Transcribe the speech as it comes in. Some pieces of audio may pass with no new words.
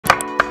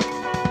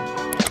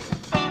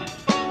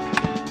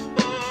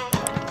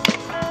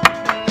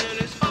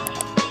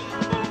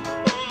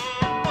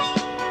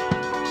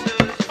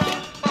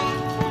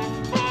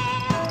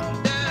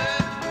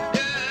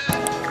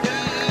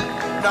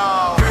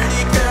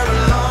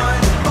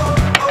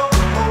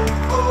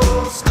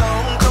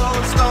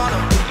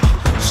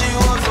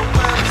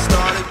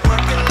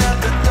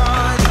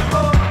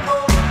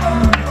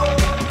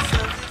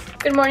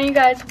morning, you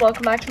guys.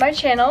 Welcome back to my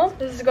channel.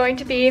 This is going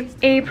to be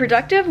a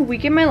productive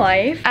week in my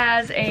life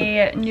as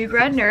a new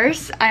grad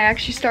nurse. I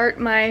actually start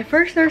my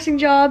first nursing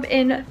job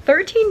in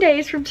 13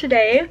 days from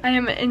today. I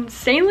am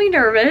insanely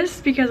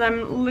nervous because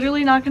I'm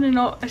literally not going to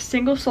know a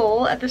single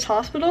soul at this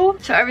hospital.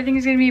 So everything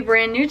is going to be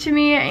brand new to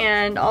me,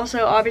 and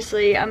also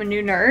obviously I'm a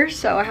new nurse,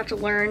 so I have to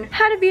learn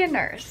how to be a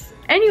nurse.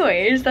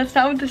 Anyways, that's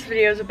not what this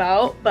video is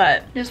about,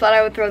 but just thought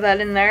I would throw that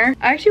in there.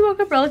 I actually woke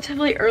up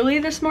relatively early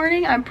this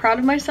morning. I'm proud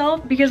of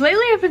myself because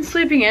lately I've been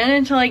sleeping in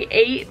until like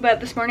 8, but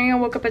this morning I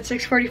woke up at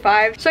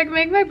 6:45 so I can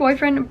make my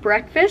boyfriend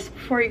breakfast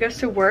before he goes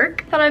to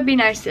work. Thought I'd be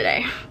nice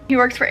today. He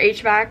works for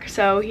HVAC,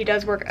 so he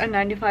does work a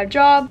 9-to-5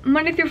 job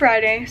Monday through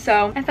Friday,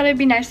 so I thought it'd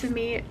be nice of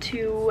me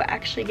to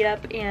actually get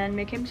up and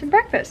make him some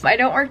breakfast. I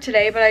don't work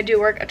today, but I do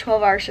work a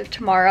 12-hour shift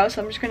tomorrow,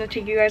 so I'm just gonna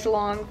take you guys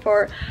along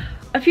for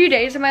a few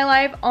days of my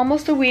life,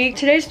 almost a week.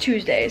 Today's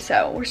Tuesday,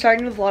 so we're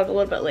starting the vlog a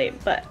little bit late,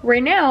 but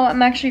right now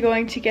I'm actually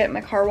going to get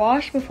my car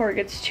washed before it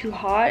gets too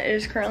hot. It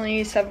is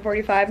currently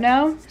 7:45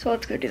 now, so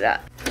let's go do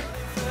that.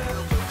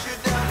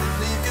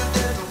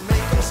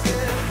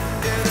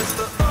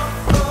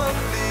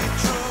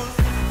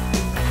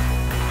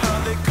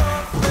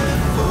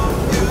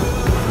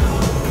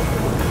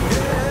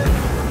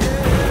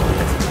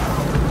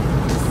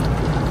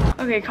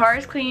 Okay, car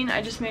is clean.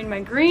 I just made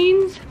my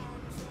greens.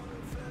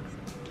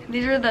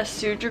 These are the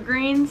suja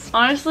greens.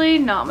 Honestly,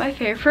 not my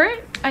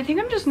favorite. I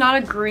think I'm just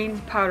not a greens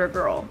powder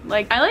girl.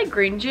 Like, I like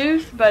green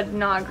juice, but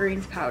not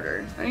greens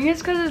powder. I think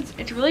it's because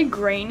it's really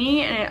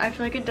grainy and I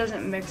feel like it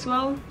doesn't mix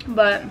well,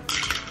 but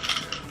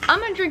I'm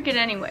gonna drink it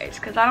anyways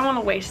because I don't want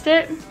to waste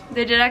it.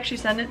 They did actually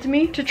send it to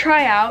me to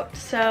try out,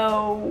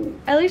 so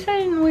at least I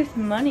didn't waste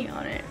money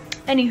on it.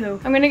 Anywho,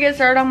 I'm gonna get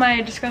started on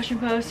my discussion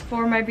post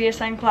for my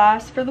BSN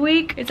class for the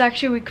week. It's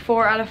actually week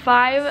 4 out of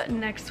 5.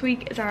 Next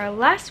week is our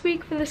last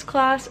week for this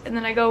class, and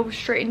then I go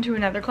straight into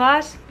another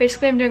class.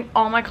 Basically, I'm doing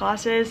all my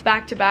classes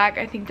back to back.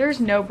 I think there's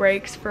no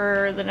breaks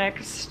for the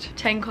next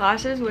 10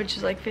 classes, which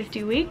is like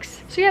 50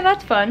 weeks. So yeah,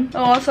 that's fun.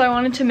 Oh, also I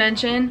wanted to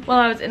mention, while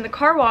I was in the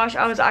car wash,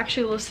 I was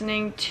actually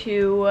listening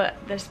to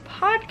this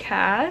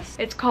podcast.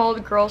 It's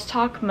called Girls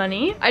Talk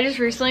Money. I just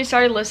recently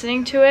started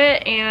listening to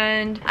it,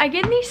 and I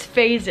get in these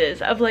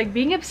phases of like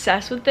being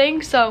obsessed with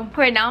things. So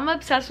right now I'm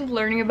obsessed with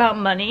learning about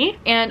money,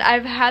 and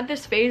I've had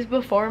this phase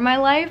before in my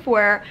life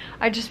where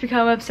I just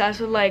become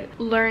obsessed with like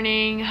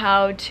learning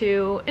how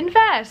to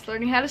invest,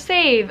 learning how to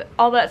save,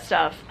 all that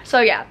stuff.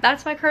 So yeah,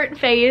 that's my current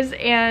phase.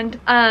 And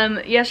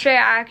yesterday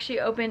I actually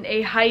opened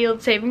a high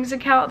yield savings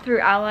account through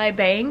Ally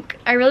Bank.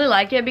 I really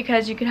like it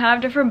because you can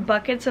have different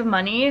buckets of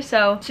money,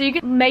 so you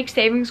can make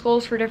savings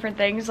goals for different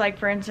things. Like,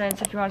 for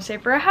instance, if you want to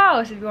save for a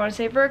house, if you want to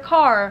save for a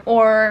car,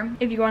 or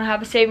if you want to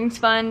have a savings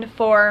fund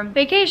for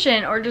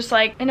vacation, or just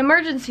like an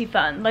emergency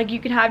fund. Like,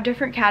 you can have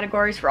different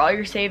categories for all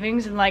your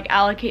savings and like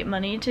allocate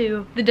money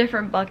to the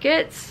different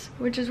buckets,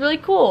 which is really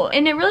cool,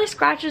 and it really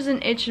scratches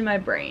an itch in my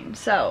brain.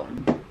 So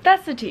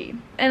that's the tea.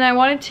 And I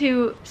wanted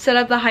to set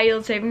up the high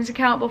yield savings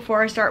account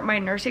before I start my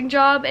nursing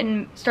job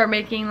and start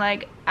making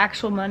like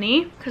actual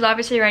money, because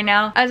obviously right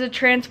now as a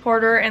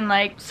transporter and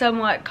like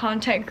somewhat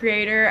content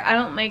creator, I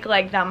don't make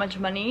like that much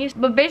money.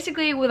 But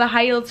basically with a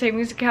high yield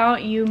savings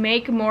account, you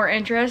make more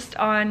interest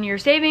on your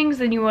savings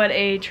than you would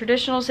a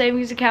traditional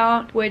savings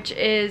account, which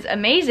is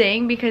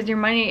amazing because your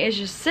money is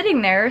just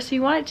sitting there, so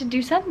you want it to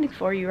do something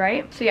for you,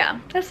 right? So yeah,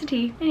 that's the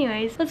tea.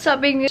 Anyways, let's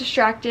stop being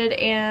distracted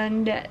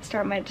and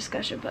start my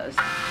discussion post.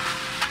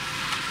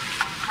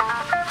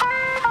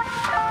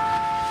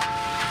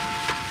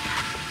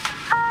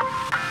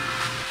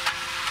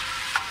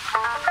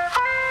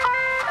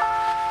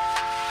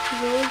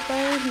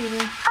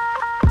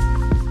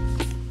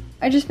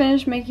 I just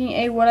finished making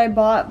a what I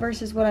bought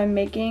versus what I'm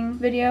making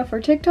video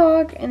for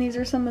TikTok, and these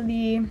are some of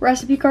the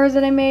recipe cards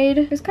that I made.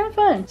 It's kind of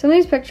fun. Some of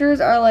these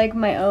pictures are like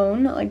my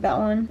own, like that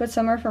one, but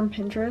some are from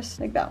Pinterest,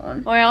 like that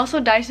one. Oh, I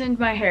also Dysoned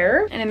my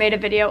hair, and I made a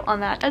video on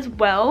that as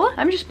well.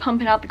 I'm just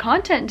pumping out the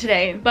content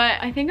today, but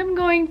I think I'm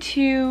going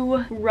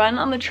to run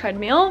on the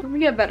treadmill. Let me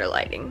get better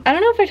lighting. I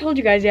don't know if I told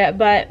you guys yet,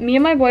 but me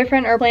and my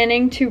boyfriend are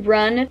planning to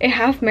run a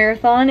half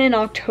marathon in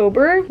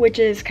October, which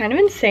is kind of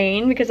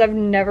insane because I've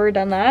never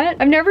done that.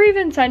 I've never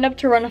even signed up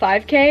to run a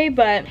 5K,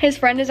 but his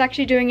friend is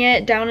actually doing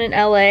it down in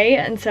LA,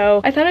 and so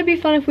I thought it'd be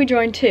fun if we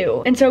joined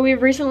too. And so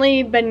we've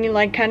recently been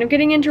like kind of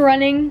getting into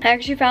running. I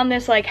actually found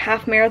this like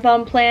half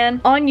marathon plan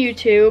on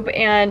YouTube,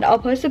 and I'll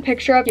post a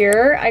picture up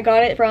here. I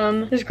got it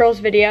from this girl's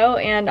video,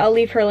 and I'll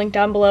leave her link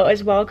down below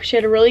as well because she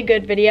had a really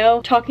good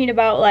video talking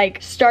about like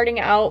starting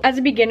out as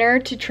a beginner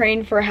to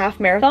train for a half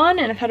marathon,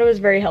 and I thought it was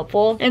very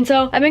helpful. And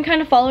so I've been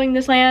kind of following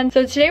this plan.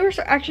 So today we're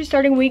actually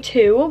starting week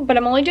 2, but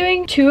I'm only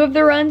doing 2 of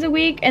the runs a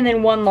week and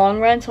then 1 long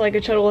run, so to like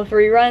a total of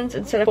 3 runs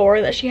instead of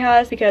 4 that she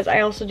has, because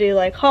I also do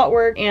like hot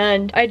work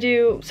and I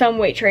do some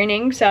weight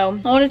training. So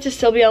I wanted to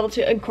still be able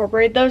to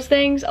incorporate those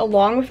things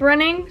along with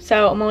running.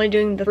 So I'm only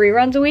doing the 3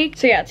 runs a week.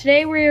 So yeah,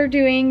 today we're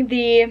doing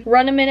the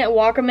run a minute,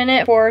 walk a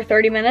minute for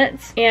 30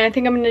 minutes. And I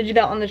think I'm gonna do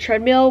that on the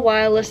treadmill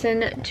while I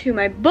listen to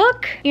my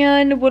book.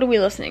 And what are we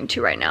listening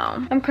to right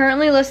now? I'm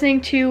currently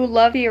listening to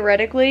Love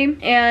Theoretically,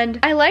 and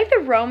I like the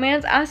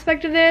romance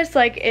aspect of this.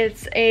 Like,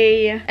 it's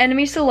a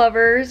enemies to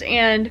lovers,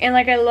 and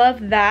like I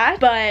love that,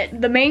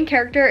 but the main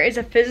character is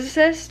a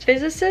physicist.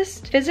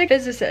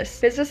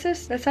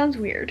 That sounds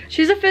weird.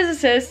 She's a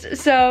physicist,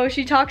 so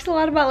she talks a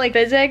lot about like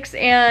physics,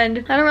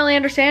 and I don't really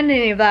understand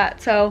any of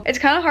that, so it's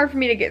kind of hard for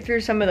me to get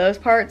through some of those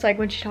parts, like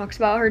when she talks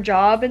about her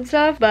job and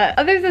stuff. But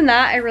other than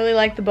that, I really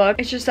like the book.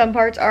 It's just some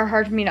parts are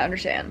hard for me to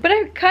understand, but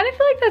I kind of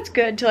feel like that's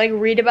good to like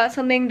read about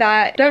something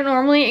that don't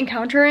normally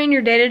encounter in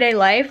your day-to-day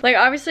life. Like,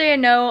 obviously I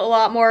know a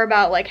lot more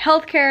about like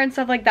healthcare and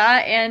stuff like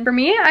that, and for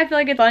me, I feel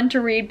like it's fun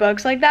to read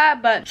books like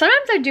that, but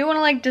sometimes I do want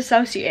to like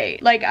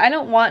dissociate. Like, I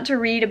don't want to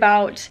read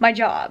about my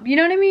job, you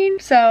know what I mean?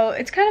 So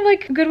it's kind of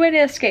like a good way to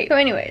escape. So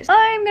anyways,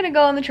 I'm gonna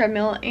go on the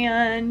treadmill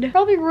and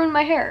probably ruin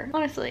my hair,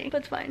 honestly, but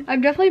it's fine.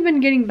 I've definitely been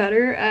getting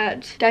better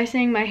at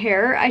dicing my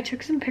hair. I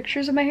took some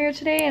pictures of my hair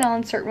today, and I'll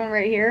insert one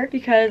right here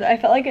because I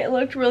felt like it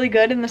looked really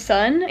good in the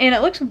sun, and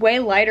it looks way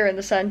lighter in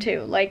the sun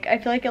too. Like, I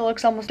feel like it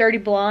looks almost dirty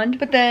blonde,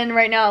 but then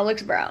right now it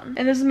looks brown,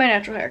 and this is my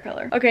natural hair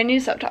color. Okay, I need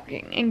to stop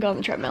talking and go on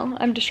the treadmill.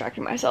 I'm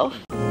distracting myself.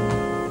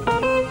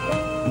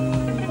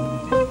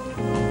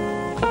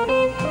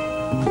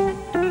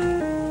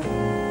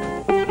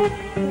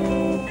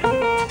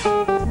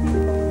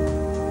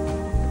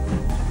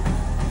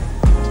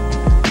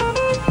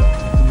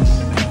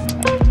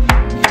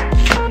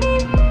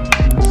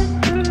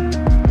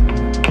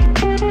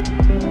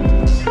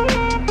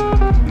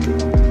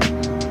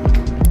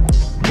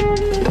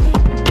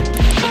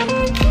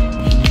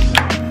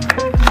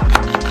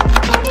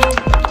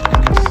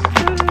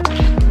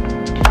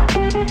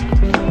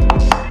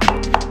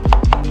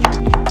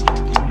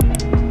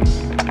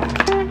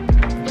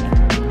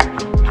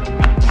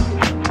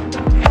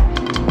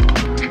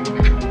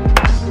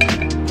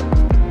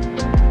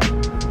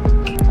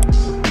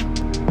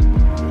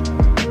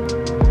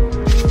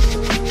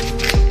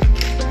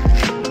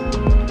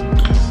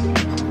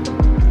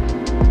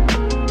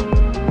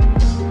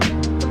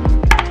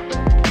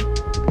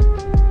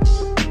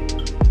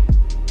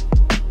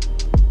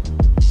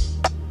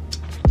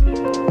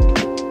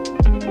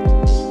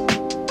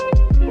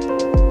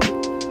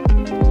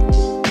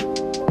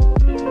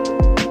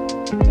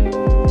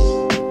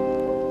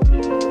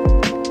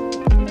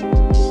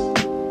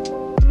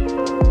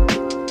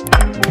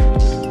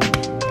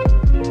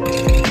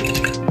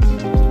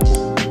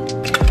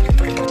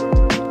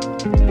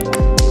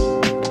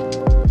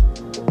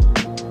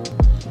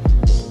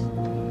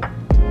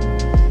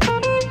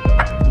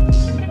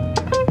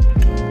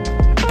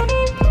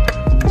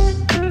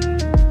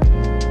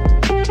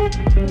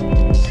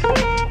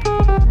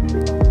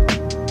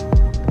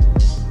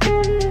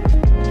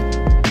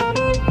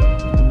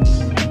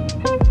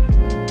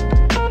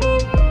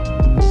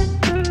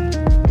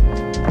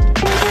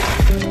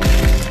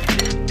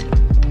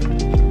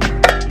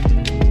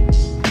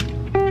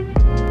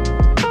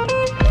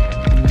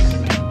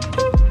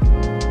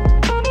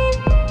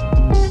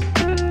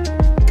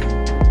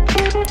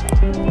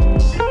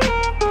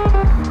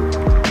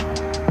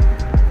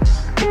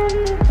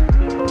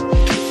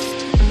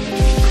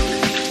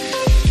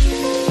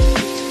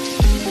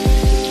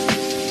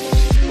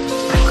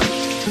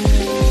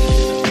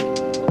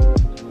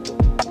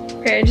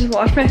 I just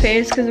washed my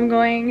face because I'm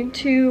going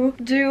to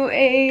do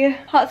a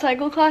hot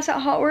cycle class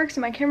at Hotworks,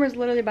 and my camera's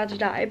literally about to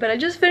die. But I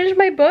just finished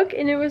my book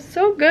and it was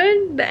so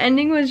good. The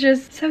ending was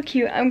just so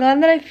cute. I'm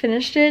glad that I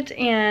finished it,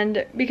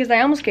 and because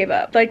I almost gave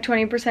up like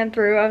 20%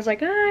 through. I was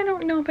like, I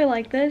don't know if I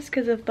like this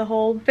because of the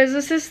whole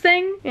physicist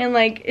thing and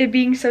like it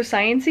being so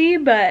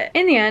sciencey, but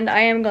in the end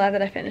I am glad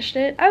that I finished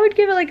it. I would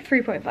give it like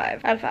 3.5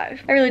 out of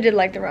 5. I really did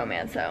like the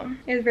romance though.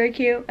 It was very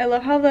cute. I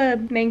love how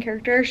the main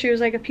character, she was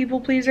like a people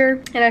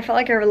pleaser, and I felt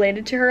like I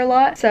related to her a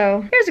lot.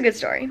 So here's a good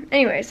story.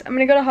 Anyways, I'm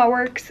gonna go to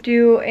Hotworks,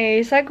 do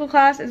a cycle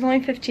class. It's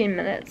only 15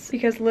 minutes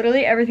because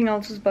literally everything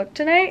else was booked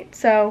tonight.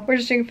 So we're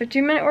just doing a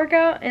 15-minute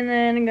workout, and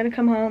then I'm gonna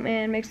come home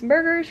and make some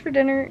burgers for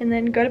dinner and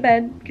then go to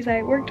bed because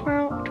I work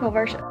tomorrow,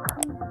 12-hour shift.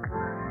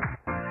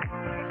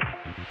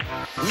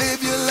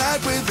 Live your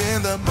life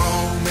within the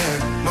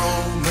moment,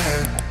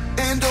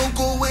 and don't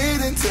go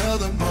wait until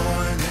the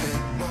morning.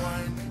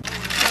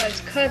 Let's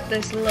cut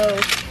this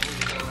loaf.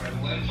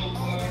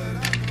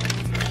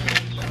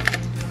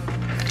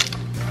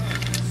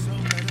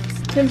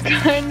 It's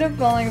kind of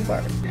falling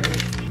apart.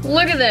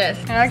 Look at this.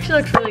 It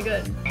actually looks really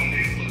good.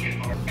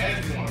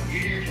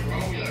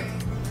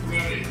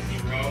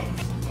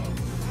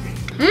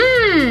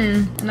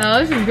 Mmm. No,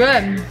 this is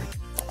good.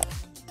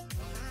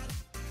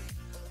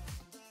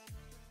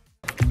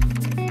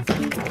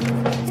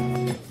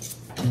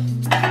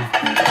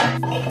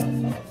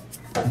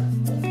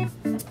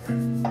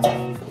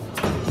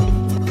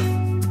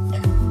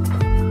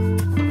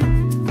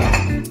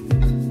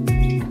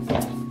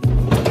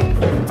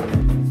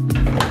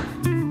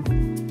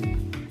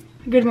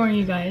 Good morning,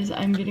 you guys.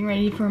 I'm getting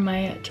ready for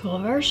my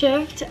 12-hour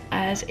shift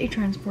as a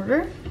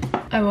transporter.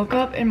 I woke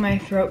up and my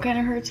throat kind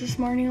of hurts this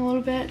morning a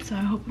little bit, so I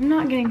hope I'm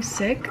not getting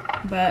sick,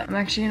 but I'm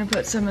actually gonna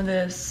put some of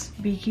this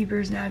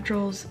Beekeeper's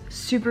Naturals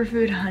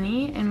superfood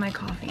honey in my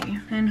coffee,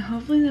 and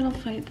hopefully that'll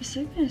fight the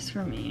sickness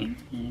for me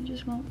and it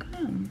just won't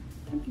come.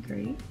 That'd be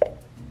great.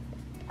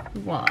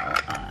 While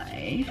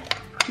I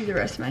do the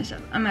rest of my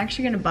stuff. I'm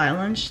actually gonna buy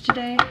lunch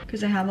today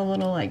because I have a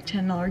little like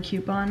 $10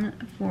 coupon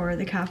for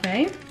the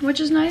cafe,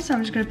 which is nice.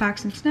 I'm just gonna pack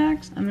some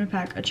snacks. I'm gonna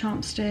pack a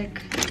chomp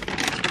stick,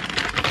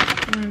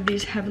 one of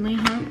these heavenly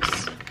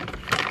hunks.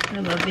 I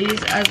love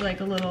these as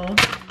like a little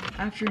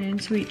afternoon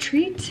sweet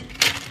treat.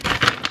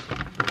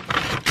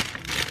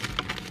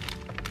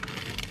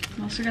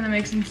 I'm also gonna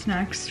make some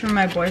snacks for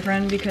my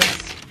boyfriend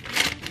because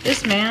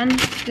this man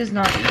does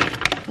not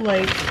eat.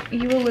 Like,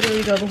 he will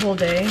literally go the whole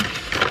day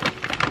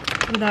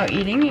without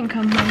eating and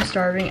come home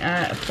starving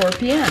at 4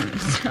 p.m.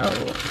 So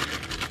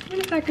I'm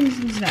gonna pack him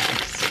some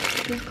snacks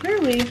because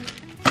clearly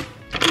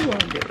he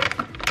won't do it.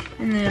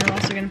 And then I'm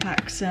also gonna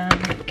pack some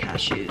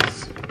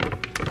cashews.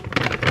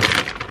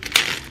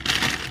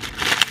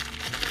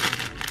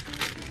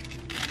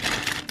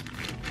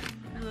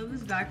 I love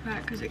this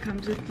backpack because it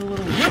comes with the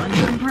little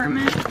lunch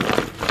compartment.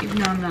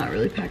 Even though I'm not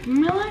really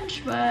packing my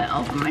lunch, but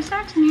I'll put my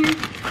snacks in here.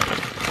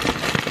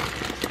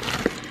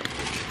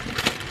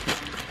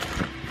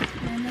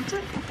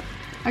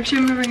 Actually,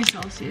 I'm gonna bring a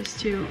Celsius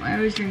too. I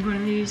always drink one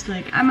of these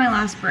like at my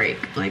last break,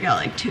 like at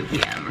like 2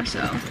 p.m. or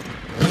so.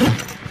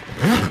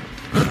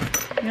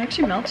 It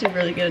actually melted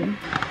really good.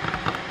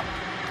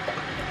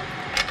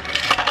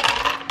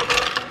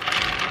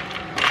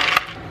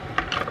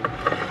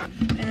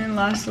 And then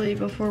lastly,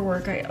 before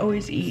work, I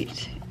always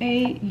eat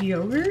a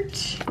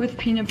yogurt with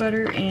peanut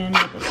butter and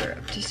maple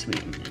syrup to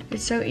sweeten it.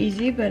 It's so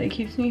easy, but it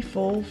keeps me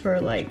full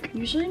for like,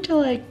 usually until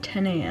like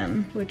 10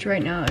 a.m., which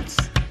right now it's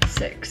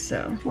 6,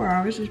 so 4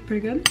 hours is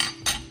pretty good.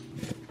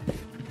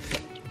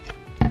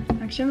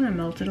 Actually, I'm gonna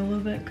melt it a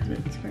little bit because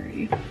it's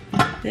very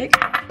thick.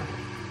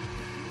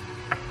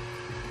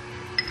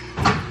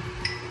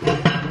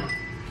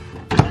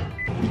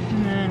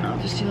 And then I'll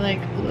just do like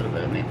a little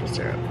bit of maple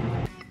syrup.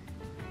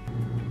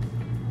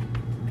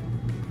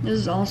 This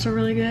is also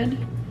really good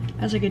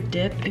as like a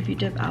dip if you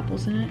dip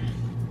apples in it.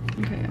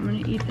 Okay, I'm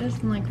gonna eat this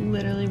in like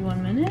literally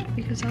 1 minute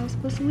because I was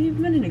supposed to leave a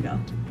minute ago.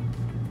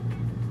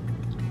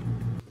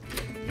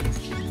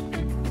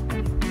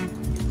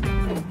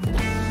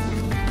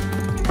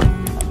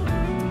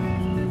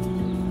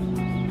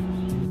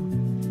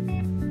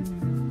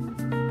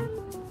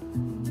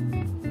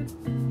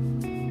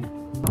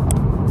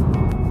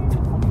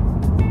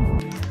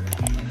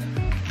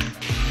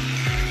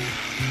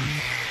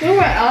 Look at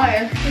my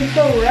eyes, they're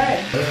so red.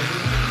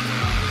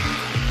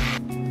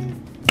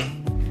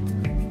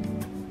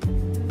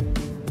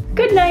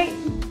 Good night.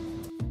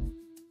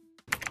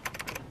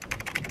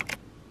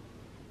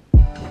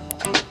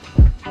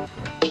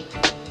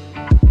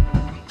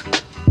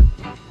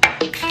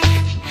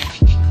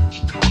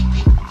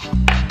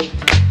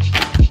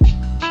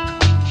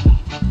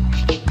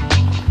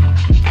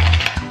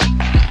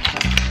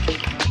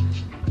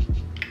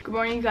 Good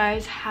morning, you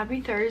guys.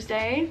 Happy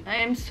Thursday. I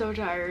am so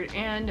tired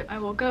and I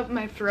woke up,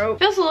 my throat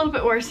feels a little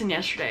bit worse than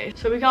yesterday.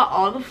 So we got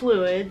all the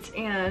fluids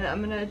and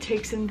I'm gonna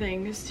take some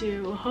things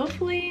to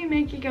hopefully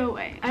make it go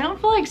away. I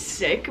don't feel like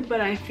sick, but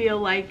I feel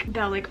like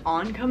that like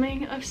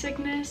oncoming of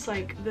sickness,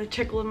 like the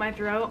tickle in my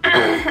throat.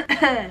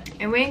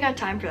 And we ain't got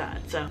time for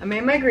that. So I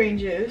made my green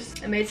juice,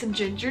 I made some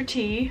ginger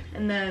tea,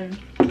 and then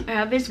I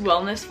have these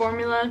wellness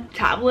formula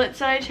tablets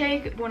that I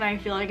take when I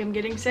feel like I'm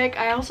getting sick.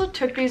 I also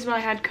took these when I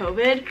had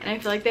COVID and I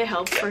feel like they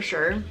helped for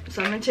sure.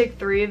 So I'm gonna take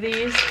 3 of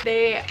these.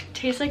 They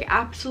taste like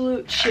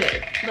absolute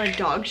shit, like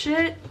dog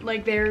shit.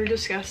 Like they're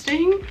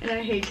disgusting and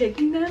I hate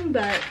taking them,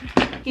 but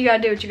you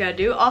gotta do what you gotta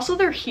do. Also,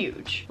 they're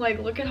huge. Like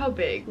look at how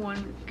big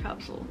one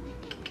capsule.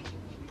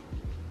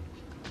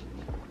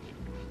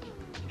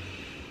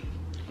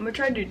 I'm gonna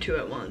try to do 2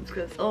 at once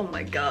because oh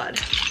my god.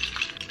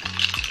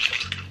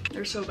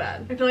 They're so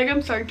bad. I feel like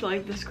I'm starting to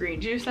like this green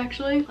juice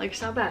actually. Like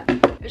it's not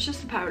bad. It's just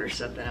the powder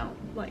stuff that I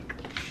don't like.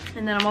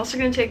 And then I'm also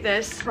gonna take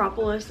this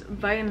propolis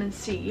vitamin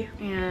C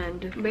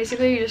and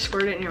basically you just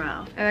squirt it in your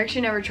mouth. I've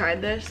actually never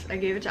tried this. I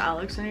gave it to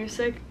Alex when he was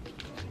sick.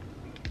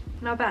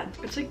 Not bad.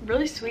 It's like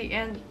really sweet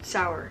and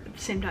sour at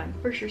the same time.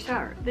 First you're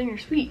sour, then you're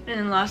sweet. And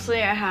then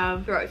lastly I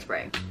have throat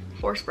spray.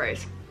 4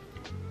 sprays.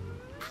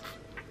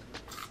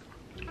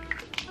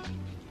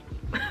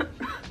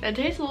 It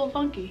tastes a little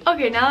funky.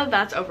 Okay, now that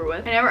that's over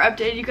with, I never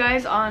updated you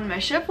guys on my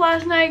shift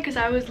last night because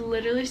I was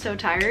literally so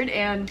tired.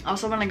 And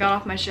also when I got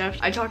off my shift,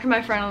 I talked to my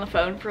friend on the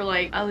phone for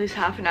like at least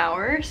half an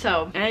hour.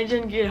 So, and I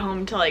didn't get home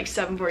until like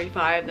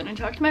 7:45. Then I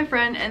talked to my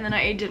friend and then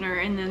I ate dinner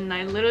and then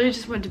I literally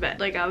just went to bed.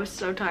 Like I was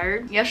so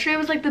tired. Yesterday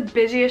was like the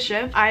busiest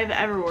shift I've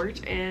ever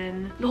worked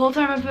in the whole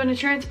time I've been a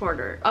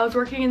transporter. I was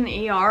working in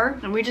the ER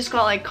and we just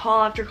got like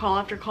call after call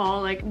after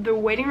call. Like the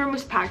waiting room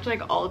was packed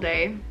like all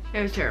day.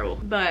 It was terrible.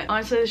 But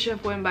honestly, the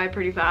shift went by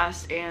pretty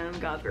fast and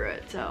got through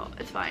it, so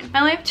it's fine. I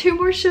only have 2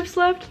 more shifts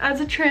left as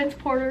a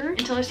transporter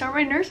until I start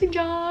my nursing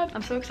job.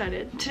 I'm so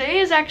excited. Today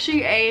is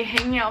actually a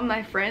hanging out with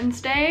my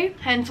friends day,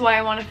 hence why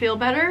I want to feel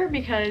better,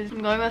 because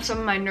I'm going with some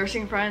of my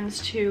nursing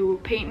friends to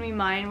Paint Me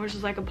Mine, which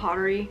is like a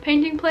pottery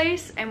painting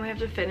place, and we have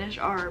to finish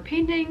our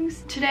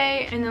paintings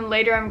today. And then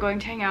later I'm going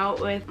to hang out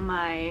with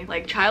my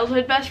like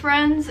childhood best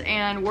friends,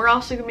 and we're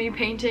also gonna be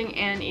painting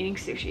and eating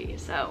sushi.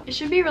 So it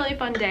should be a really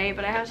fun day,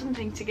 but I have some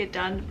things to get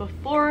done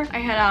before I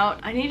head out.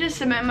 I need to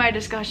submit my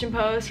discussion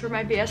post for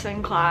my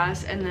BSN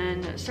class and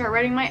then start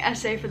writing my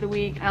essay for the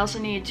week. I also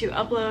need to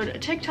upload a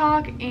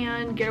TikTok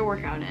and get a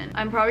workout in.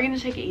 I'm probably gonna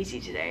take it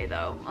easy today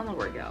though on the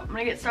workout. I'm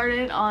gonna get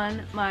started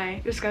on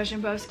my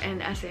discussion post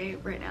and essay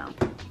right now.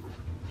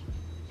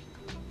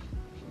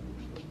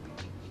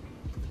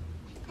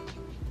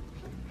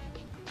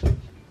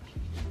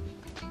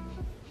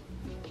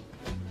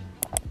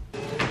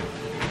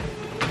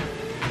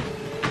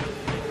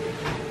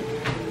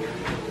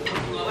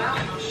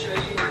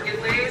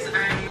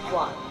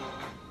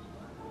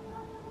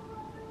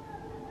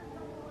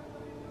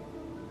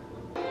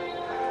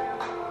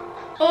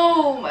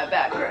 Oh, my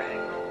back hurting.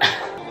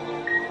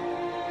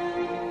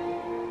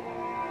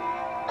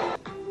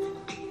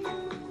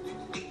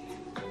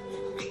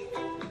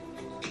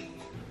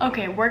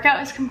 Okay,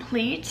 workout is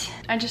complete.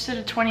 I just did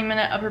a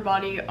 20-minute upper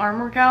body arm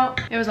workout.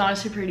 It was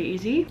honestly pretty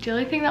easy. The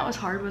only thing that was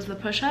hard was the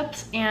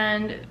push-ups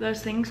and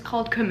those things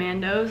called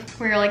commandos,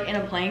 where you're like in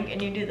a plank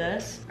and you do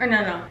this. Or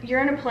no,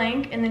 you're in a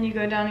plank and then you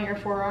go down at your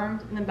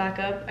forearms and then back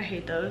up. I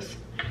hate those.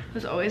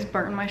 Those always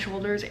burn my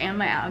shoulders and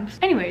my abs.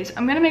 Anyways,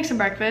 I'm gonna make some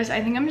breakfast.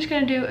 I think I'm just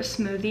gonna do a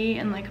smoothie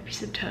and like a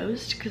piece of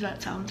toast because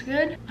that sounds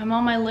good. I'm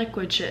on my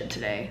liquid shit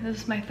today. This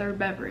is my 3rd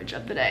beverage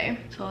of the day,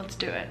 so let's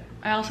do it.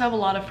 I also have a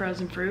lot of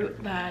frozen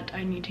fruit that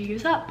I need to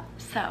use up,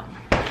 so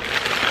I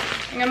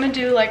think I'm gonna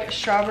do like a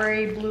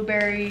strawberry,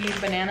 blueberry,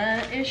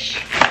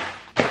 banana-ish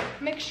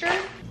mixture.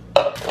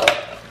 I'm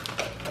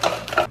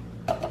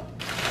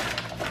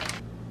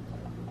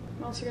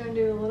also gonna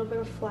do a little bit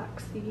of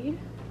flax seed.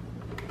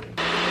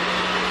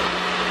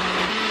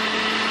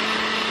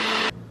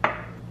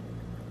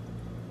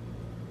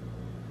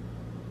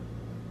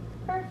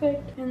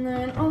 Perfect. And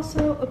then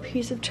also a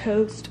piece of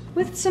toast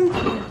with some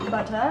peanut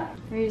butter.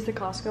 I use the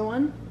Costco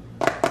one.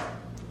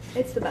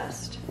 It's the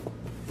best.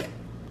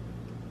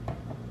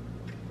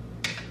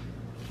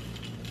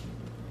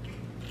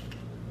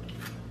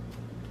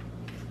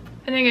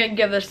 I think I'd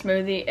give this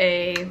smoothie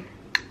a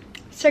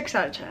 6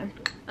 out of 10.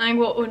 I think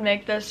what would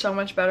make this so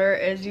much better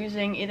is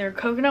using either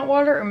coconut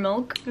water or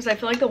milk, because I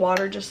feel like the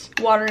water just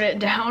watered it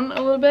down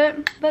a little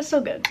bit. That's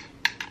still good.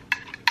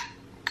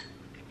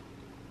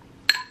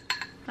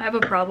 I have a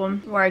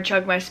problem where I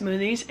chug my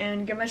smoothies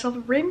and get myself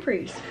a brain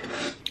freeze.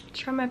 Let's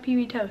try my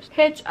PB toast.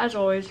 Hits as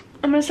always.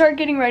 I'm gonna start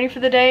getting ready for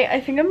the day. I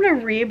think I'm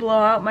gonna re-blow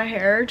out my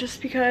hair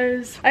just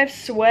because I've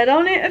sweat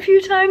on it a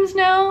few times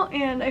now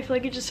and I feel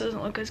like it just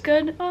doesn't look as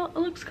good. Well, it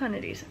looks kind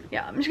of decent.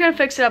 Yeah, I'm just gonna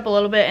fix it up a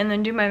little bit and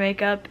then do my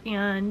makeup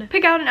and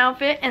pick out an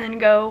outfit and then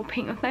go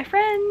paint with my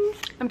friends.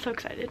 I'm so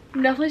excited.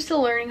 I'm definitely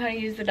still learning how to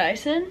use the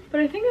Dyson, but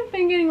I think I've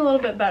been getting a little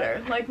bit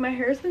better. Like my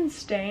hair's been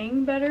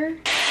staying better.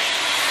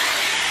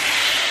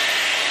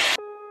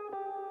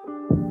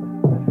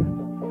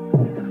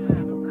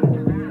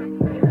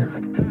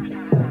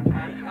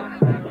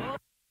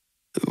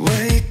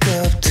 Wake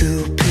up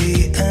 2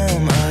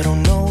 p.m. I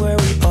don't know where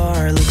we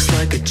are. Looks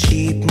like a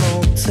cheap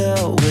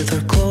motel with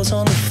our clothes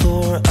on the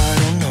floor. I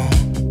don't know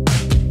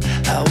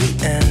how we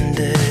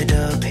ended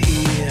up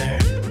here.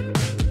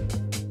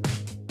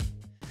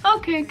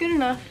 Okay, good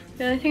enough.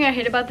 The only thing I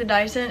hate about the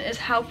Dyson is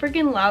how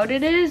freaking loud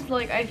it is.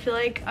 Like, I feel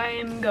like I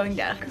am going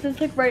deaf because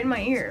it's like right in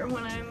my ear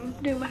when I'm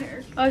doing my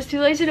hair. I was too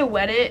lazy to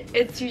wet it.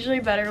 It's usually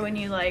better when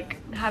you like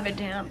have it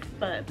damp,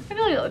 but I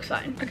feel like it looks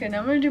fine. Okay, now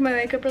I'm gonna do my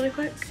makeup really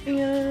quick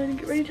and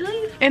get ready to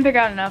leave and pick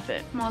out an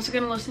outfit. I'm also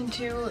gonna listen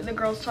to the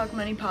Girls Talk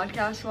Money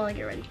podcast while I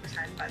get ready.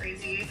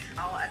 Crazy.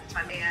 I'll edit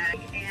my man,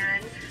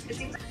 and it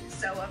seems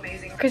so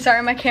amazing. Okay,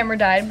 sorry my camera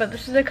died, but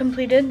this is a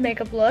completed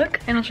makeup look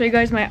and I'll show you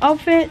guys my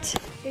outfit.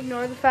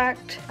 Ignore the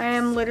fact I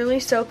am literally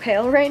so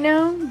pale right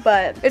now,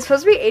 but it's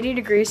supposed to be 80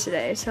 degrees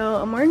today, so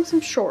I'm wearing some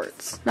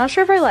shorts. Not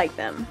sure if I like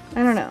them.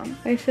 I don't know.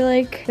 I feel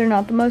like they're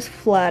not the most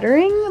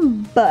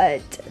flattering,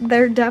 but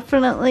they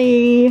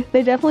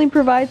definitely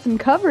provide some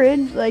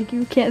coverage. Like,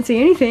 you can't see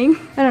anything.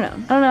 I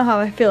don't know how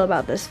I feel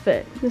about this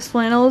fit. This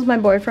flannel is my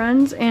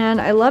boyfriend's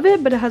and I love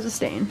it, but it has a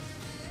stain.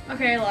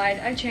 Okay, I lied.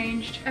 I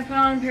changed. I put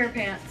on a pair of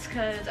pants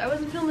because I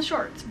wasn't feeling the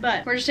shorts,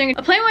 but we're just doing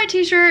a plain white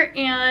t-shirt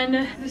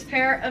and this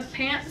pair of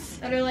pants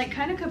that are like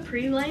kind of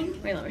capri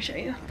length. Wait, let me show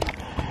you.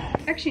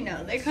 I Actually,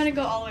 no, they kind of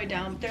go all the way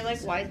down. They're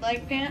like wide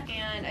leg pant,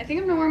 and I think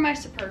I'm gonna wear my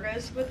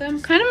Supergas with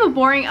them. Kind of a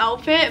boring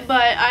outfit,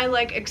 but I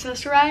like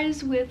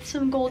accessorize with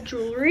some gold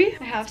jewelry.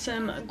 I have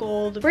some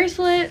gold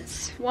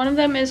bracelets. One of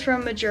them is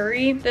from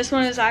Majuri. This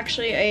one is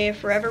actually a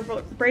Forever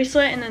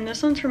bracelet, and then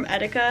this one's from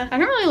Etika. I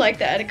don't really like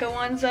the Etika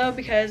ones though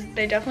because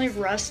they definitely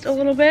rust a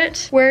little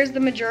bit. Whereas the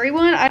Majuri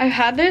one, I've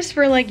had this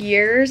for like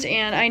years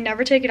and I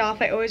never take it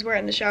off. I always wear it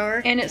in the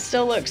shower and it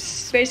still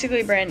looks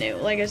basically brand new.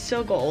 Like it's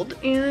still gold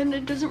and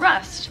it doesn't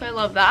rust. So I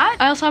love that.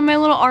 I also have my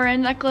little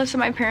RN necklace that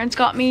my parents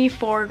got me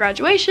for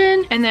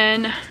graduation. And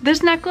then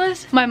this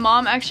necklace, my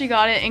mom actually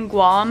got it in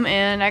Guam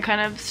and I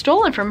kind of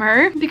stole it from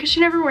her because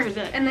she never wears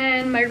it. And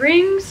then my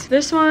rings,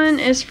 this one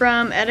is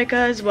from Etika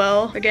as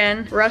well.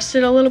 Again,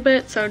 rusted a little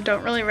bit, so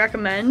don't really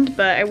recommend,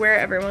 but I wear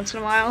it every once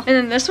in a while. And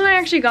then this one I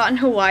actually got in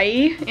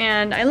Hawaii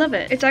and I love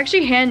it. It's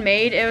actually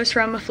handmade. It was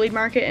from a flea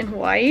market in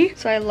Hawaii,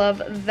 so I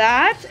love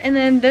that. And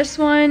then this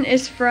one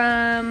is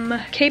from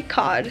Cape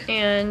Cod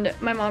and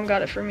my mom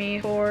got it for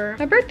me for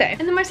my birthday.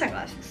 And then my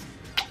sunglasses.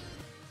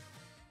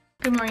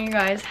 Good morning, you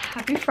guys.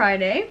 Happy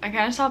Friday. I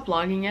kind of stopped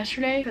vlogging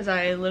yesterday because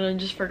I literally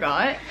just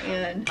forgot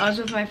and I was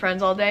with my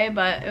friends all day,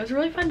 but it was a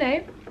really fun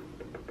day.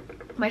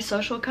 My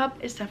social cup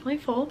is definitely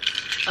full.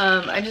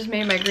 I just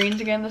made my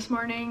greens again this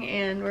morning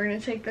and we're gonna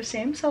take the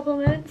same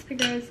supplements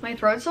because my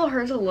throat still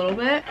hurts a little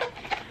bit.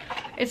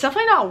 It's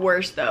definitely not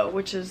worse though,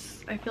 which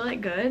is, I feel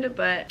like good,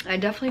 but I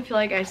definitely feel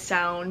like I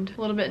sound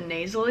a little bit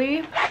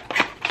nasally.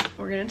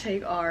 We're gonna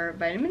take our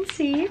vitamin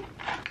C,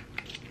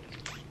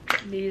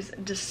 these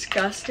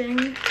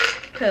disgusting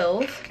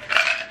pills.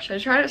 Should I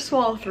try to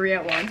swallow 3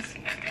 at once?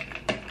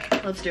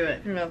 Let's do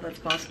it. I don't know if that's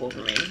possible for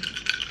me.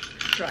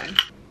 Try.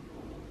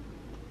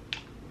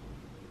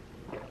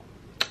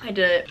 I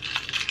did it.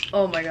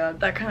 Oh my god,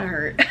 that kind of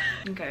hurt.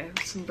 Okay,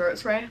 some throat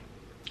spray.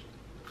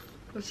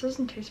 This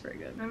doesn't taste very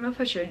good. I don't know if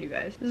I showed you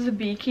guys. This is a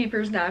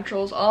Beekeeper's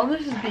Naturals. All of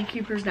this is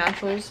Beekeeper's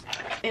Naturals.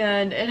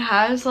 And it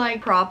has like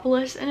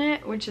propolis in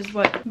it, which is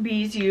what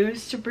bees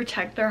use to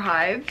protect their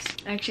hives.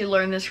 I actually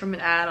learned this from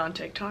an ad on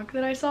TikTok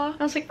that I saw.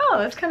 I was like, oh,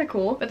 that's kind of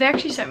cool. But they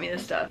actually sent me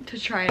this stuff to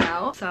try it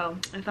out, so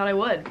I thought I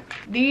would.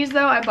 These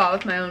though, I bought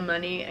with my own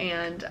money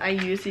and I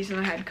used these when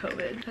I had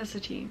COVID. That's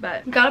the tea.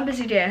 But got a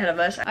busy day ahead of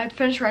us. I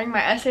finished writing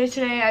my essay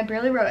today. I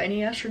barely wrote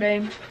any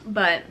yesterday,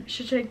 but it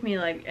should take me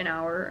like an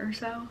hour or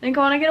so. I think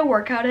I want to get a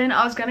workout in.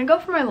 I was gonna go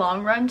for my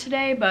long run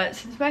today, but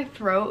since my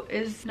throat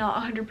is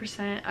not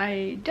 100%,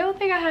 I don't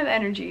think I have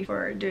energy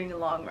for doing the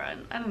long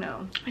run. I don't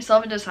know. I still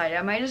haven't decided.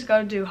 I might just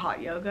go do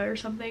hot yoga or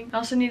something. I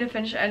also need to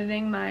finish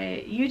editing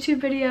my YouTube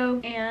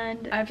video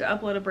and I have to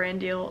upload a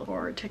brand deal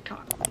for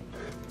TikTok.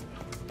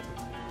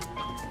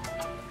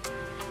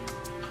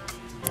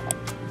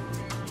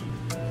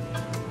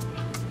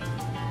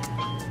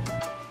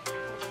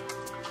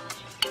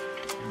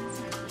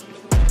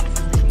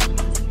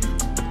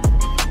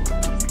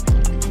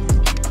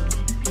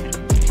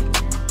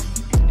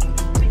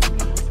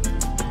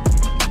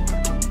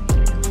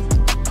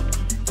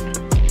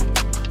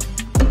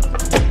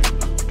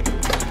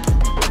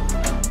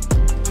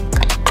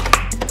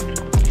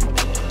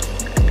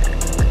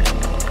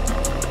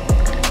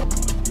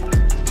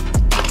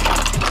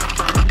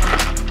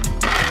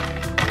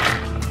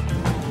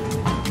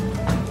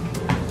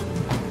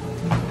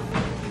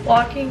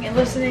 Walking and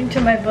listening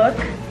to my book.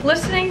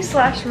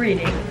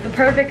 Listening/reading. The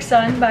Perfect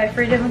Sun by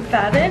Frida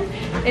McFadden.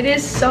 It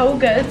is so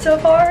good so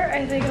far.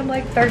 I think I'm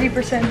like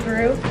 30%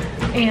 through.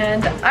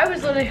 And I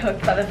was literally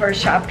hooked by the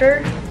first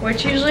chapter,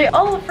 which usually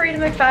all of Frida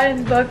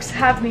McFadden's books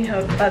have me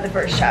hooked by the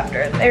first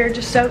chapter. They're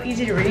just so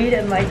easy to read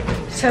and like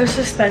so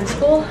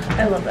suspenseful.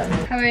 I love them.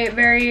 Have a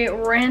very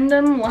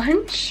random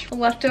lunch. A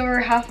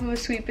leftover half of a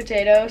sweet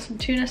potato, some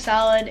tuna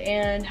salad,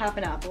 and half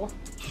an apple.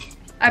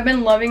 I've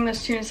been loving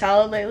this tuna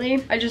salad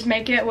lately. I just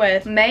make it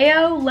with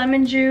mayo,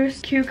 lemon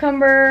juice,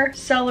 cucumber,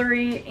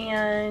 celery,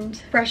 and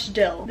fresh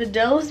dill. The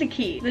dill is the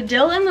key. The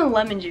dill and the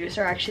lemon juice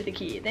are actually the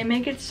key. They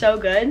make it so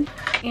good.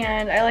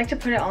 And I like to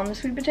put it on the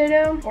sweet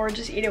potato or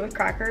just eat it with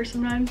crackers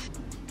sometimes.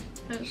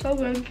 It's so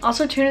good.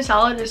 Also, tuna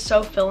salad is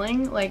so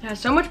filling. Like, it has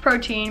so much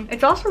protein.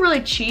 It's also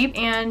really cheap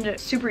and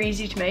super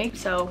easy to make.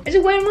 So it's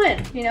a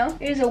win-win, you know?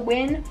 It is a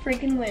win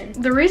freaking win.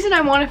 The reason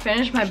I want to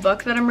finish my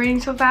book that I'm reading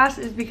so fast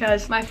is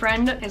because my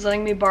friend is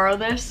letting me borrow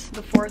this,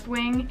 The Fourth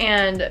Wing.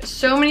 And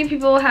so many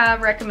people have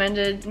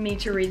recommended me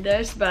to read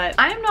this, but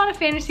I am not a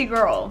fantasy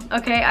girl,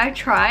 okay? I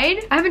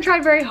tried. I haven't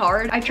tried very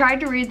hard. I tried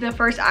to read the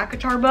first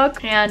ACOTAR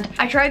book and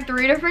I tried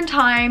 3 different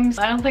times.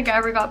 I don't think I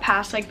ever got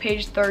past like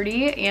page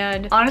 30.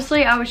 And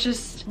honestly, I was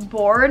just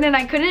bored and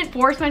I couldn't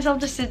force myself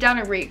to sit down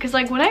and read, because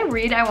like when I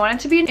read, I want it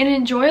to be an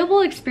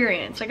enjoyable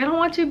experience. Like, I don't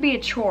want it to be a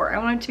chore. I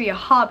want it to be a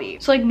hobby.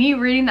 So like me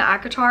reading the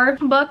ACOTAR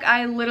book,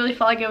 I literally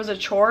felt like it was a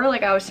chore.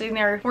 Like, I was sitting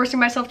there forcing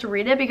myself to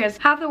read it because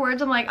half the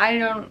words I'm like, I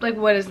don't, like,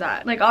 what is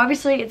that? Like,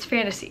 obviously it's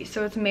fantasy,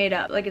 so it's made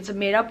up. Like, it's a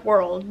made up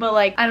world, but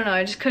like, I don't know,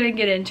 I just couldn't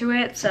get into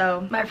it.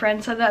 So my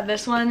friend said that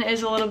this one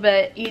is a little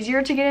bit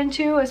easier to get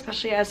into,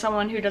 especially as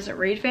someone who doesn't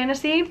read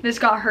fantasy. This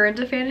got her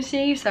into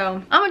fantasy,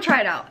 so I'm gonna try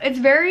it out. It's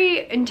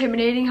very intimidating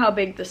how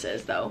big this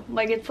is though.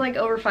 Like, it's like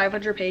over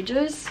 500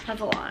 pages.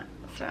 That's a lot.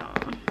 So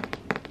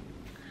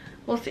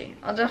we'll see.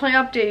 I'll definitely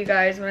update you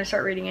guys when I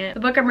start reading it. The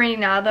book I'm reading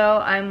now though,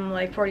 I'm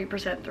like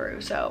 40%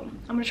 through. So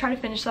I'm gonna try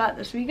to finish that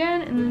this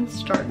weekend and then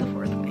start the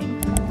fourth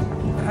wing.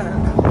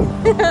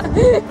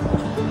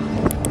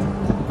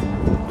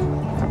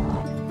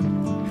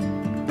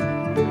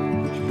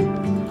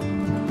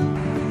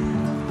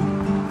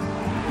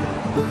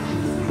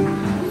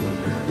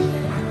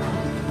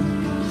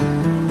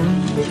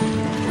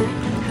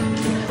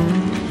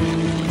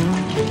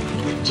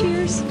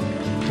 Cheers.